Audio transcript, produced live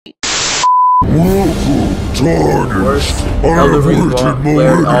Welcome, Tarnished. I have waited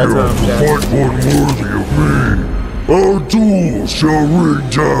millennia to find one worthy of me. Our duel shall ring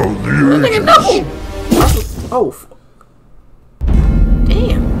down the ages. Oh,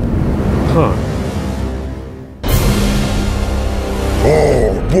 damn. Huh.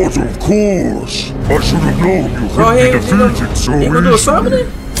 Oh, but of course. I should have known you couldn't be defeated so easily.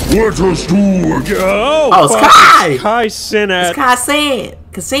 Let us do again. Oh, it's Kai! Kai Cenat. It's Kai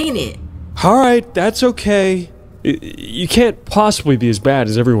Cenat. Alright, that's okay. You can't possibly be as bad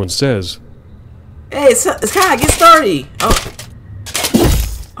as everyone says. Hey, it's Kai, get started. Oh,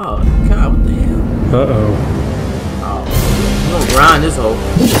 Kai, what the hell? Uh-oh. Oh, I'm gonna grind this hole.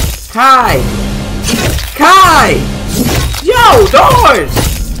 Kai! Yo, doors!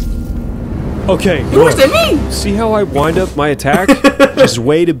 Okay, What's that mean? See how I wind up my attack? Just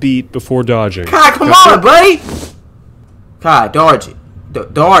wait a beat before dodging. Kai, come on, buddy! Kai, dodge it.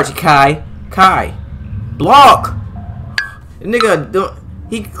 Dodge it, Kai. Kai. Block! The nigga,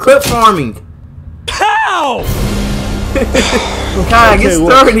 he clip farming. Pow! Kai, get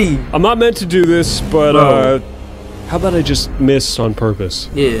sturdy. I'm not meant to do this, but how about I just miss on purpose?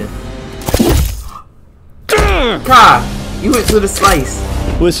 Yeah. Kai, you went to the slice.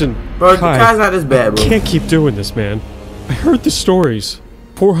 Listen, bro, Kai's not this bad, bro. I can't keep doing this, man. I heard the stories.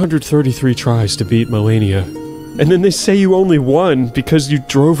 433 tries to beat Melania. And then they say you only won because you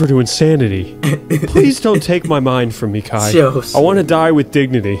drove her to insanity. Please don't take my mind from me, Kai. I want to die with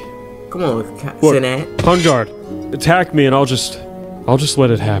dignity. Come on, Cenat. On guard. Attack me and I'll just let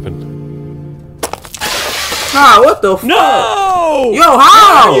it happen. Kai, what the fuck? No! Yo,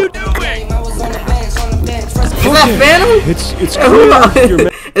 how? What are you doing? Is that Phantom? It's clear.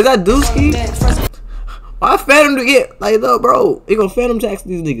 Is that Dusky? Why Phantom to get like, look, bro? He gonna Phantom tax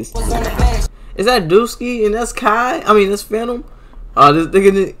these niggas. Is that Dusky and that's Kai? I mean, that's Phantom. Oh, this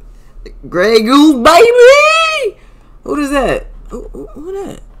nigga, Grey Goose, baby. Who is that? Who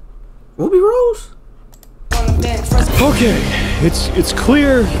that? Ruby Rose? Okay, it's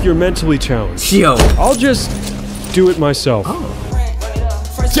clear you're mentally challenged. Yo, I'll just do it myself. Oh.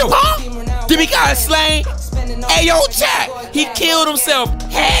 Yo, huh? Did we got slain? Hey, yo, chat! He killed himself!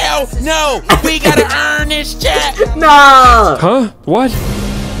 Hell no! We gotta earn this, chat! Nah! Huh? What?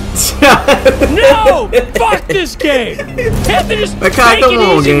 No! Fuck this game! Have to just make it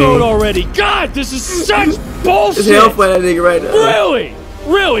easy mode already! God, this is such bullshit! It's hell for that nigga right now. Really?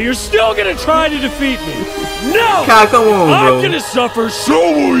 Really? You're still gonna try to defeat me? No! Kai, come on, bro. I'm gonna suffer, so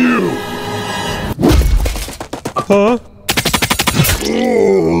will you! Huh?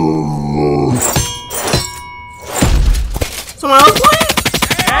 Someone else playing?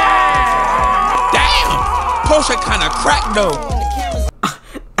 Damn! Potion kinda cracked though.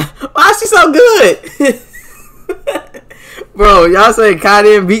 Why is she so good? Bro, y'all say Kai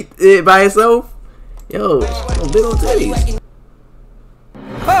didn't beat it by itself? Yo, big old titties.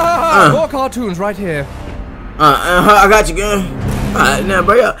 More cartoons right here. I got you, girl. Nah,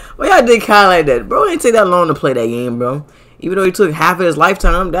 bro, why y'all did Kai like that? Bro, it ain't take that long to play that game, bro. Even though he took half of his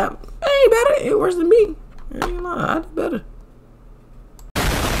lifetime, that ain't better. It worse than me. I ain't gonna lie, I did better.